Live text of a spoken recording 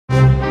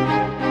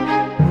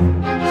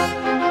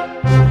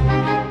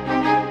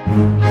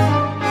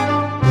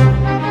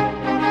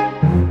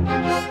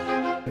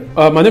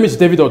My name is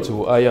David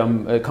Otto. I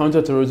am a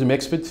counter-terrorism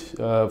expert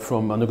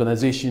from an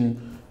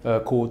organization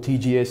called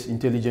Tgis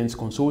Intelligence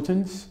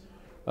Consultants,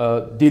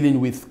 dealing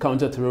with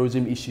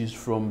counter-terrorism issues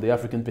from the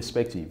African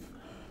perspective.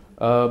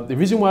 The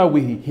reason why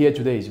we're here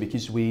today is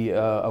because we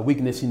are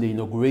witnessing the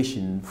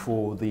inauguration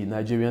for the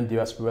Nigerian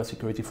Diaspora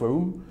Security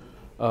Forum.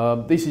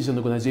 This is an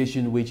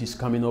organization which is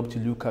coming up to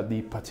look at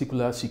the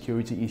particular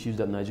security issues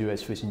that Nigeria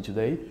is facing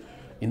today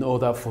in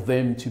order for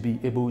them to be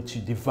able to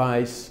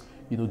devise,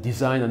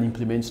 design and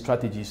implement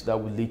strategies that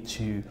will lead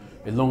to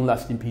a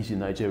long-lasting peace in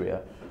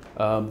Nigeria.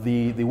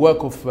 The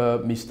work of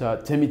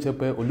Mr.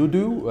 Temitope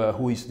Oludu,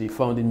 who is the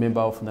founding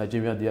member of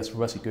Nigerian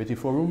Diaspora Security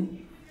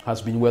Forum,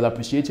 has been well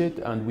appreciated,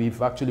 and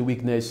we've actually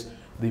witnessed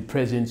the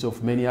presence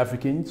of many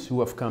Africans who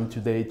have come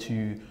today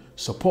to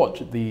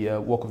support the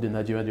work of the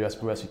Nigerian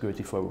Diaspora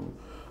Security Forum.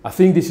 I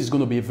think this is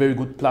going to be a very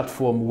good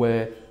platform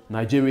where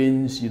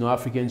Nigerians,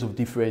 Africans of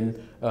different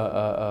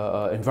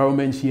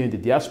environments here in the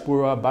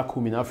diaspora, back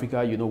home in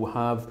Africa, will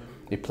have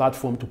a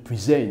platform to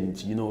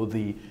present,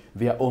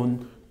 their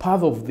own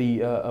part of the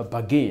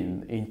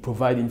bargain in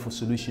providing for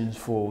solutions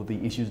for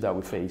the issues that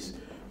we face.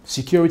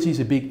 Security is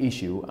a big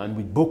issue, and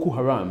with Boko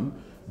Haram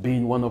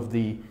being one of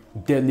the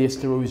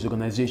deadliest terrorist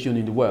organizations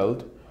in the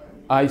world,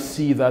 I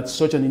see that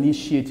such an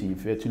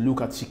initiative to look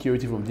at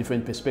security from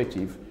different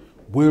perspectives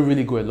will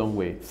really go a long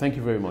way. Thank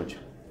you very much.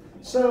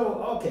 So,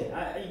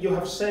 okay, you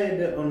have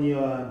said on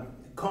your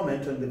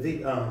comment on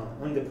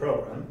the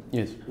program,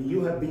 yes,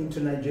 you have been to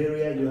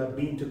Nigeria, you have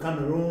been to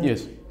Cameroon,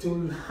 yes,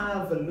 to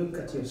have a look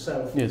at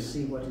yourself, yes, and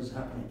see what is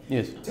happening.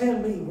 Yes. Tell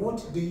me,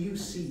 what do you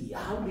see?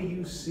 How do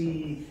you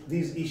see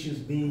these issues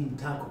being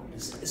tackled?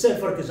 Say,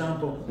 for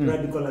example,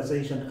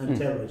 radicalization and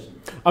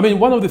terrorism. I mean,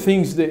 one of the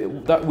things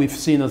that we've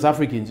seen as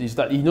Africans is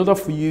that in order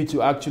for you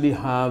to actually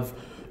have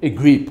a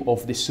grip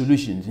of the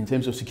solutions in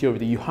terms of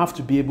security, you have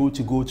to be able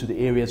to go to the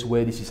areas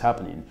where this is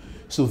happening.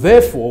 So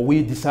therefore,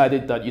 we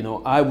decided that,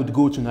 I would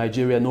go to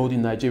Nigeria,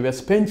 northern Nigeria,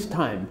 spend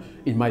time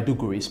in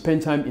Maiduguri,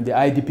 spend time in the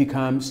IDP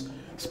camps,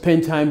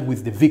 spend time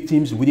with the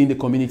victims within the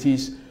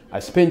communities. I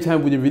spend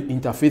time with the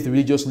interfaith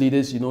religious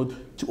leaders,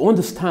 to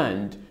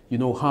understand,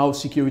 how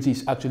security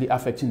is actually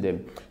affecting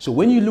them. So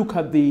when you look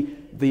at the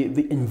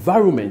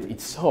environment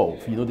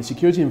itself, the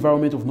security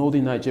environment of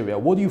northern Nigeria,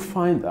 what you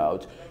find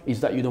out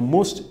is that,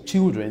 most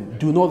children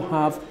do not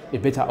have a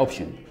better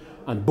option.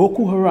 And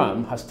Boko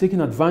Haram has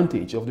taken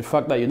advantage of the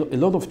fact that, a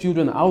lot of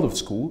children are out of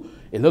school,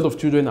 a lot of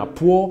children are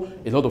poor,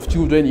 a lot of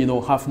children,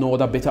 have no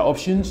other better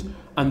options.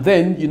 And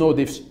then,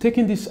 they've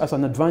taken this as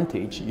an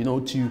advantage,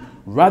 to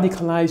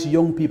radicalize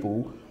young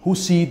people who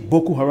see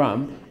Boko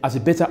Haram as a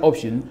better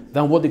option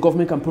than what the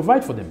government can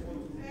provide for them.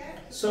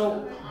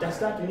 So, does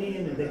that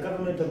mean the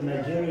government of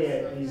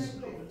Nigeria is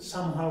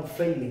somehow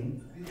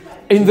failing?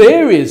 In the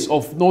areas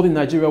of northern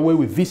Nigeria where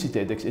we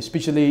visited,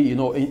 especially,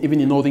 even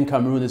in northern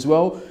Cameroon as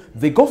well,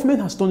 the government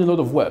has done a lot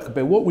of work.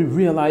 But what we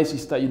realize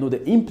is that,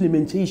 the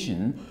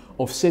implementation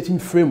of certain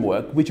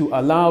framework which will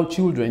allow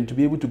children to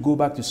be able to go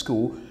back to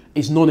school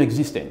is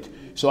non-existent.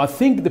 So I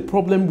think the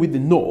problem with the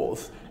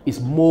north is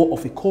more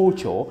of a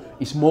culture,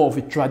 is more of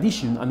a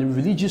tradition and a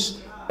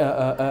religious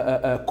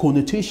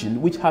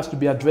connotation which has to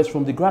be addressed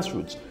from the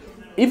grassroots.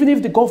 Even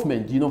if the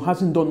government,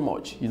 hasn't done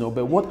much,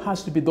 but what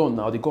has to be done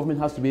now, the government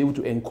has to be able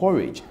to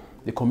encourage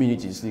the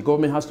communities. The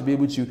government has to be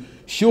able to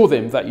show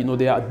them that,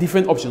 there are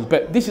different options.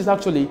 But this is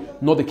actually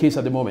not the case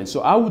at the moment.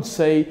 So I would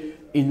say,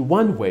 in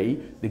one way,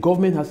 the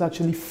government has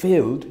actually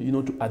failed,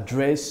 to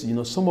address,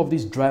 some of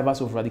these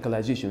drivers of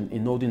radicalization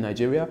in northern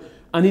Nigeria.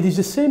 And it is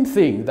the same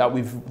thing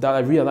that I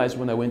realized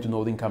when I went to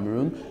northern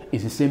Cameroon.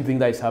 It's the same thing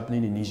that is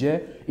happening in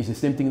Niger. It's the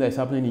same thing that is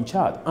happening in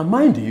Chad. And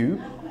mind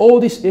you, all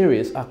these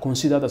areas are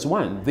considered as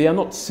one. They are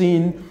not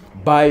seen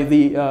by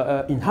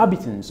the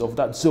inhabitants of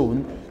that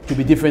zone to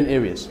be different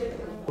areas.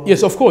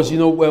 Yes, of course.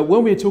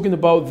 When we're talking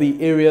about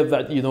the area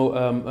that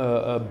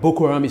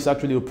Boko Haram is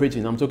actually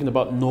operating, I'm talking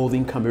about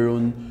northern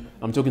Cameroon.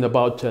 I'm talking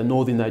about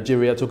northern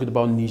Nigeria, talking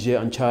about Niger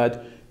and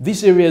Chad.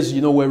 These areas,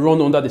 were run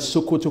under the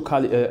Sokoto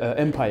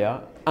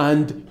Empire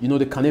and,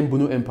 the Kanem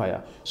Bunu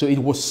Empire. So it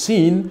was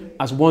seen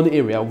as one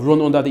area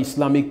run under the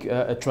Islamic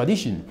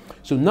tradition.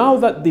 So now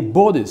that the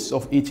borders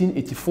of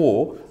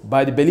 1884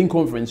 by the Berlin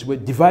Conference were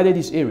divided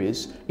these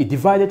areas, it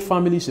divided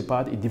families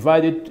apart, it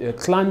divided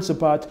clans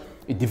apart,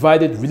 it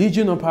divided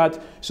religion apart.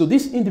 So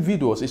these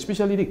individuals,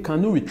 especially the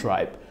Kanuri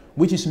tribe,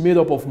 which is made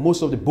up of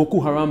most of the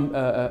Boko Haram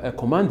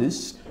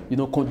commanders,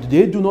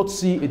 they do not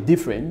see a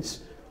difference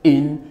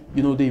in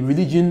the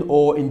religion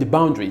or in the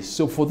boundaries.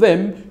 So for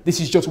them, this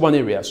is just one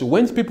area. So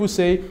when people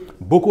say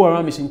Boko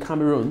Haram is in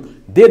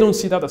Cameroon, they don't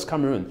see that as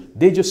Cameroon.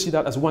 They just see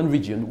that as one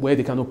region where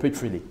they can operate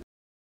freely.